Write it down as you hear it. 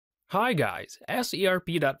Hi guys,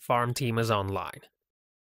 SERP.farm team is online.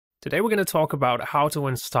 Today we're going to talk about how to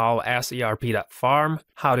install SERP.farm,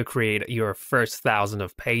 how to create your first 1,000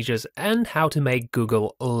 of pages, and how to make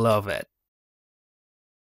Google love it.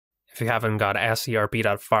 If you haven't got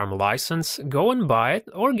SERP.farm license, go and buy it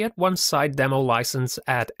or get one site demo license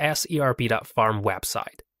at SERP.farm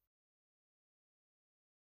website.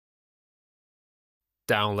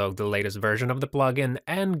 Download the latest version of the plugin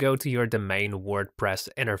and go to your domain WordPress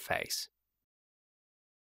interface.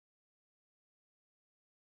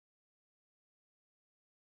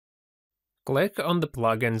 Click on the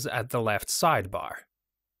plugins at the left sidebar.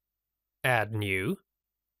 Add New,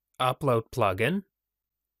 Upload Plugin,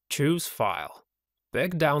 choose File.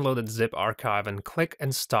 Pick Downloaded Zip Archive and click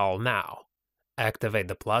Install Now. Activate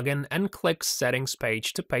the plugin and click Settings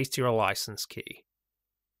page to paste your license key.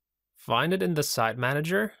 Find it in the Site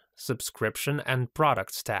Manager, Subscription and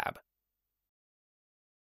Products tab.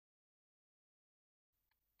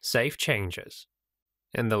 Save changes.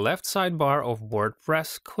 In the left sidebar of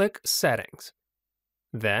WordPress, click Settings.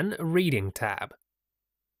 Then Reading tab.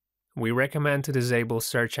 We recommend to disable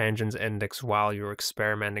Search Engine's Index while you're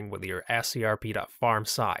experimenting with your SERP.farm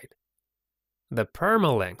site. The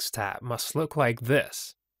Permalinks tab must look like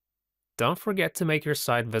this. Don't forget to make your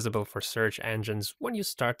site visible for search engines when you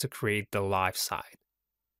start to create the live site.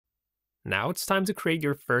 Now it's time to create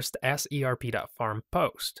your first SERP.farm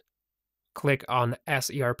post. Click on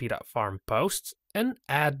SERP.farm posts and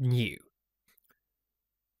add New.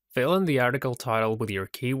 Fill in the article title with your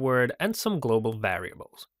keyword and some global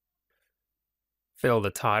variables. Fill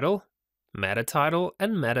the title, meta title,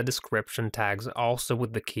 and meta description tags also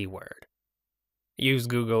with the keyword. Use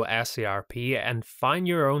Google SERP and find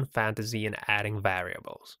your own fantasy in adding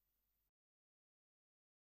variables.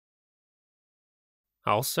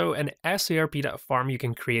 Also, in SERP.farm you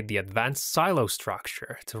can create the advanced silo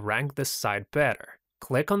structure to rank this site better.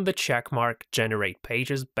 Click on the checkmark Generate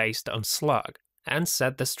Pages based on slug and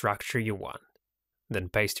set the structure you want. Then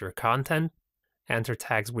paste your content, enter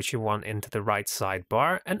tags which you want into the right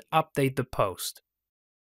sidebar, and update the post.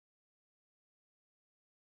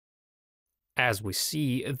 As we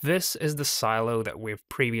see, this is the silo that we've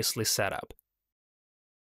previously set up.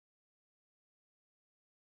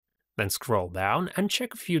 Then scroll down and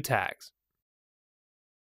check a few tags.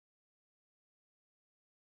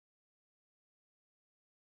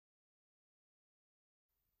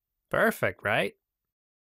 Perfect, right?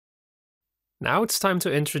 Now it's time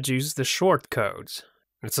to introduce the shortcodes.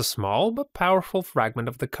 It's a small but powerful fragment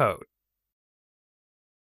of the code.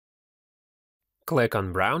 Click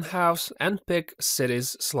on Brown House and pick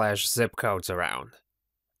cities/zip codes around.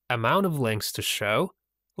 Amount of links to show,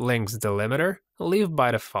 links delimiter, leave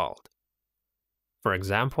by default. For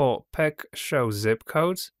example, pick Show Zip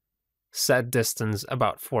Codes, set distance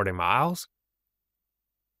about 40 miles.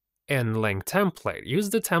 In Link Template, use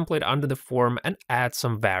the template under the form and add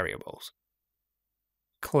some variables.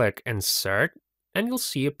 Click Insert, and you'll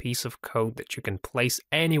see a piece of code that you can place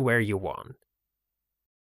anywhere you want.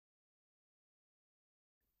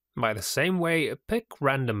 By the same way, pick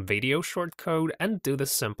random video shortcode and do the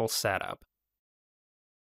simple setup.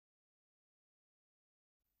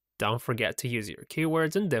 Don't forget to use your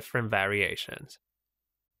keywords in different variations.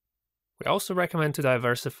 We also recommend to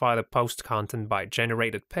diversify the post content by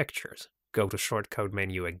generated pictures. Go to Shortcode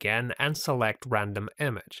menu again and select Random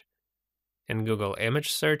Image. In Google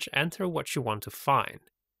Image Search, enter what you want to find.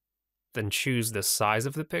 Then choose the size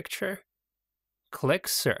of the picture. Click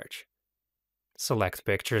Search. Select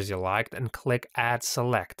pictures you liked and click Add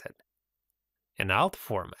Selected. In Alt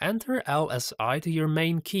form, enter LSI to your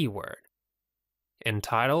main keyword. In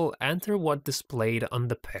title, enter what displayed on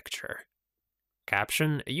the picture.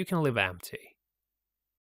 Caption, you can leave empty.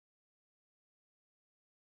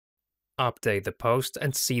 Update the post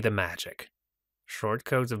and see the magic.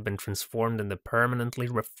 Shortcodes have been transformed into permanently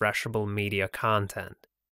refreshable media content.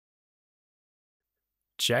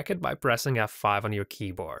 Check it by pressing F5 on your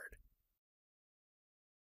keyboard.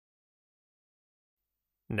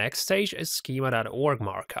 Next stage is Schema.org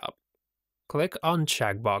markup. Click on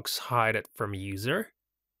checkbox Hide it from user.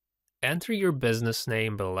 Enter your business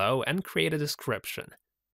name below and create a description.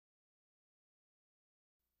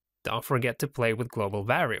 Don't forget to play with global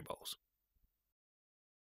variables.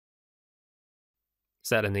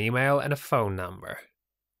 Set an email and a phone number.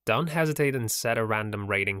 Don't hesitate and set a random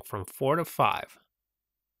rating from 4 to 5.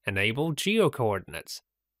 Enable geo-coordinates.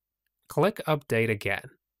 Click Update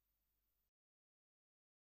again.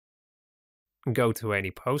 Go to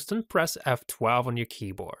any post and press F12 on your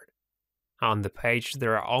keyboard. On the page,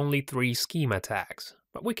 there are only 3 schema tags,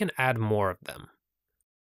 but we can add more of them.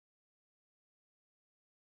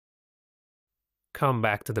 Come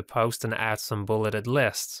back to the post and add some bulleted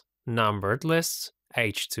lists, numbered lists,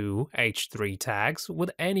 H2, H3 tags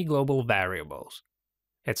with any global variables.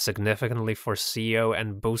 It significantly for SEO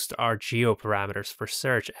and boosts our geo parameters for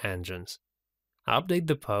search engines. Update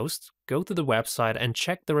the post, go to the website and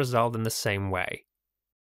check the result in the same way.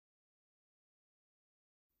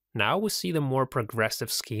 Now we see the more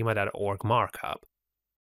progressive Schema.org markup.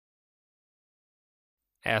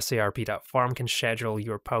 SERP.farm can schedule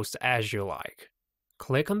your post as you like.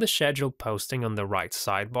 Click on the Schedule Posting on the right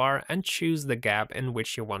sidebar and choose the gap in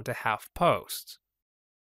which you want to have posts.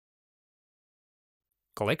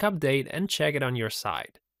 Click Update and check it on your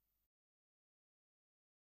site.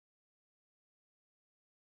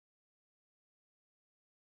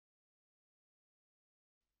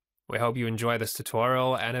 We hope you enjoy this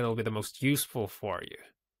tutorial and it'll be the most useful for you.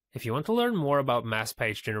 If you want to learn more about mass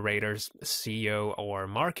page generators, SEO, or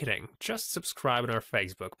marketing, just subscribe on our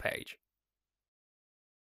Facebook page.